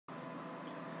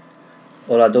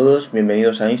Hola a todos,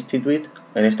 bienvenidos a Institute.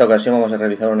 En esta ocasión vamos a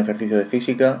realizar un ejercicio de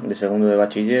física de segundo de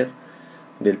bachiller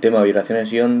del tema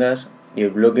vibraciones y ondas y el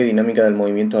bloque dinámica del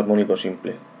movimiento armónico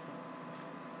simple.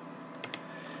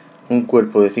 Un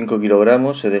cuerpo de 5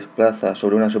 kilogramos se desplaza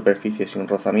sobre una superficie sin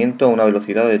rozamiento a una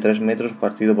velocidad de 3 metros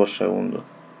partido por segundo.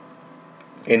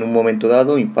 En un momento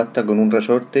dado impacta con un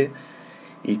resorte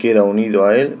y queda unido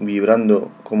a él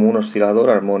vibrando como un oscilador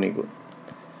armónico.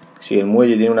 Si el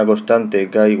muelle tiene una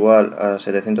constante K igual a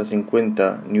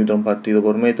 750 Newton partido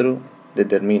por metro,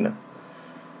 determina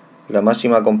la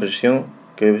máxima compresión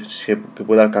que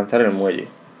puede alcanzar el muelle.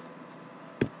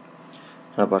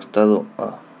 Apartado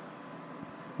A.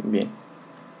 Bien.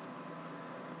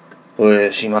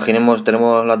 Pues imaginemos,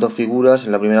 tenemos las dos figuras.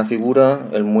 En la primera figura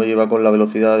el muelle va con la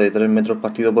velocidad de 3 metros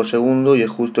partido por segundo y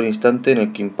es justo el instante en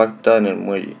el que impacta en el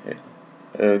muelle.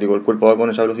 El cuerpo va con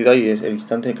esa velocidad y es el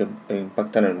instante en que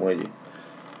impacta en el muelle.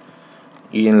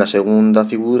 Y en la segunda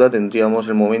figura tendríamos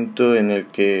el momento en el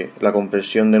que la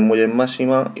compresión del muelle es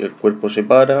máxima y el cuerpo se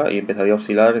para y empezaría a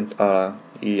oscilar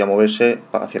y a moverse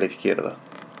hacia la izquierda.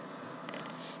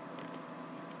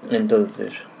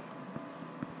 Entonces,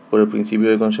 por el principio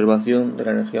de conservación de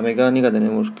la energía mecánica,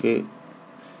 tenemos que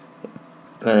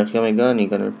la energía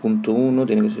mecánica en el punto 1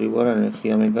 tiene que ser igual a la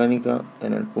energía mecánica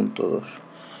en el punto 2.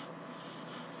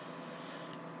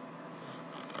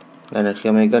 La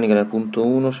energía mecánica en el punto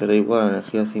 1 será igual a la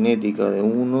energía cinética de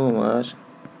 1 más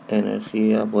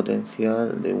energía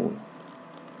potencial de 1.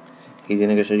 Y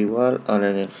tiene que ser igual a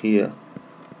la energía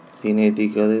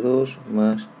cinética de 2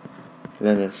 más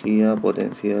la energía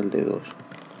potencial de 2.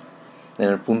 En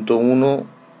el punto 1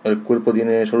 el cuerpo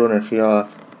tiene solo energía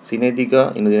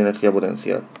cinética y no tiene energía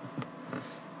potencial.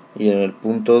 Y en el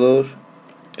punto 2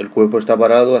 el cuerpo está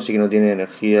parado, así que no tiene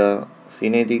energía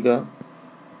cinética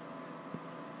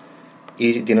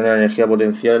y tiene la energía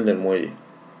potencial del muelle.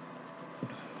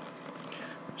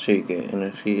 Así que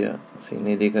energía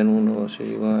cinética en 1 va a ser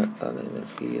igual a la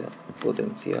energía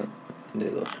potencial de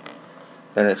 2.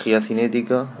 La energía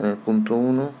cinética en el punto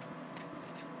 1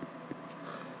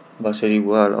 va a ser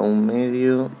igual a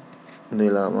 1/2 de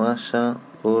la masa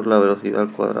por la velocidad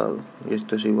al cuadrado. Y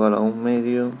esto es igual a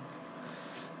 1/2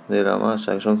 de la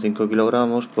masa, que son 5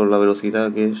 kilogramos, por la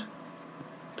velocidad, que es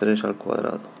 3 al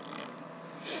cuadrado.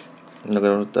 Lo que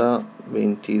nos da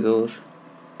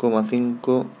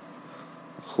 22,5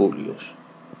 julios.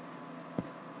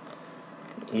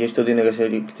 Y esto tiene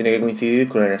que coincidir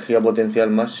con la energía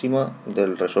potencial máxima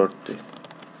del resorte.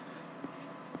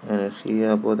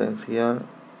 Energía potencial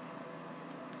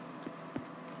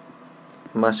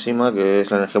máxima, que es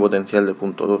la energía potencial del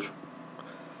punto 2.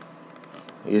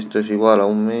 Y esto es igual a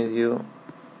 1/2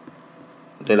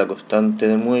 de la constante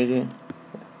del muelle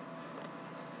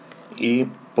y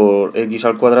por x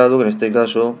al cuadrado, que en este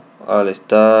caso, al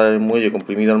estar el muelle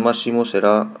comprimido al máximo,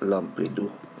 será la amplitud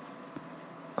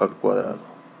al cuadrado.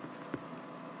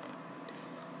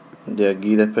 De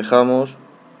aquí despejamos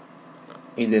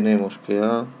y tenemos que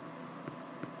A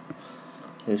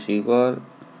es igual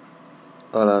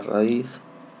a la raíz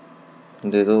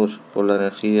de 2 por la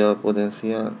energía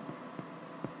potencial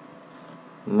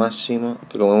máxima,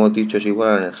 que como hemos dicho es igual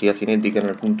a la energía cinética en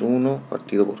el punto 1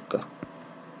 partido por K.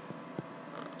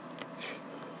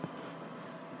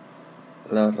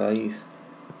 La raíz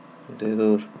de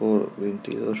 2 por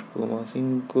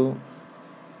 22,5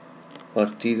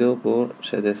 partido por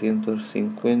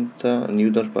 750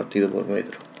 newtons partido por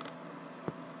metro.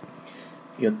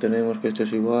 Y obtenemos que esto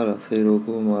es igual a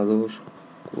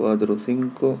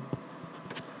 0,245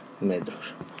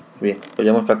 metros. Bien, pues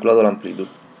ya hemos calculado la amplitud,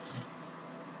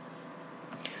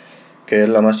 que es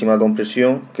la máxima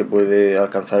compresión que puede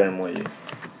alcanzar el muelle.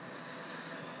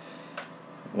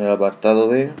 En el apartado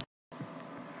B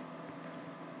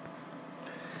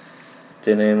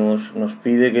nos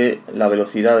pide que la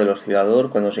velocidad del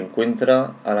oscilador cuando se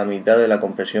encuentra a la mitad de la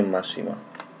compresión máxima.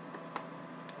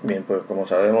 Bien, pues como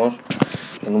sabemos,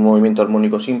 en un movimiento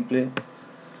armónico simple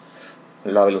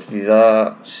la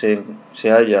velocidad se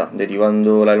halla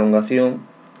derivando la elongación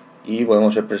y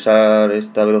podemos expresar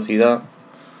esta velocidad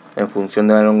en función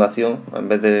de la elongación en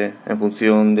vez de en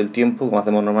función del tiempo, como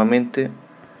hacemos normalmente,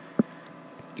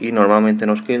 y normalmente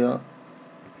nos queda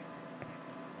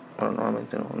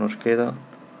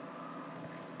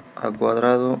a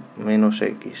cuadrado menos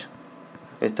x.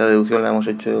 Esta deducción la hemos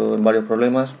hecho en varios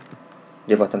problemas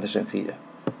y es bastante sencilla.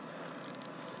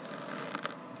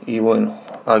 Y bueno,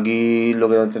 aquí lo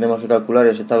que tenemos que calcular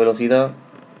es esta velocidad,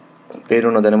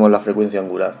 pero no tenemos la frecuencia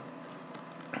angular.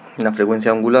 La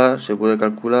frecuencia angular se puede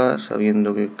calcular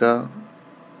sabiendo que K,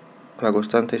 la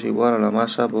constante, es igual a la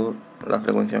masa por la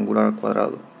frecuencia angular al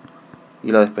cuadrado,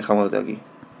 y la despejamos de aquí.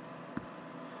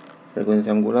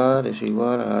 frecuencia angular es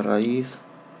igual a la raíz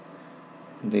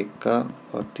de k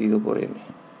partido por m.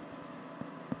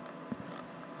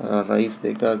 A la raíz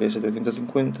de k, que es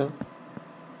 750,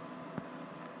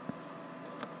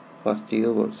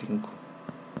 partido por 5.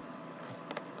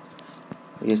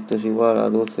 Y esto es igual a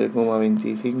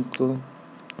 12,25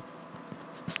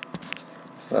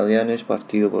 radianes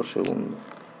partido por segundo.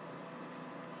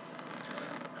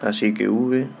 Así que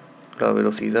v, la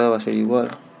velocidad va a ser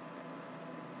igual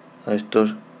a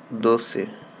estos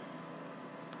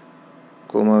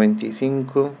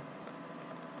 12,25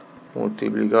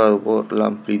 multiplicado por la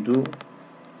amplitud,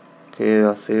 que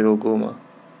era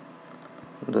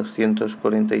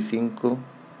 0,245,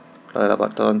 la del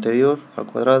apartado anterior, al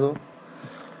cuadrado,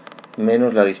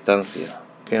 menos la distancia,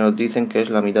 que nos dicen que es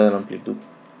la mitad de la amplitud.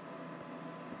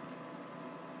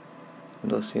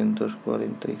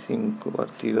 245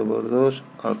 partido por 2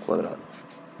 al cuadrado.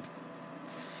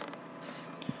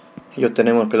 Y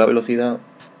obtenemos que la velocidad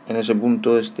en ese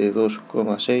punto es de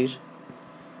 2,6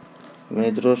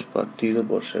 metros partido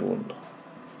por segundo.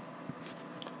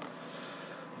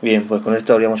 Bien, pues con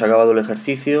esto habríamos acabado el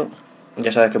ejercicio.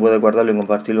 Ya sabes que puedes guardarlo y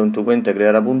compartirlo en tu cuenta y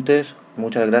crear apuntes.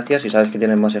 Muchas gracias y sabes que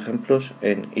tienes más ejemplos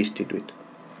en Institute.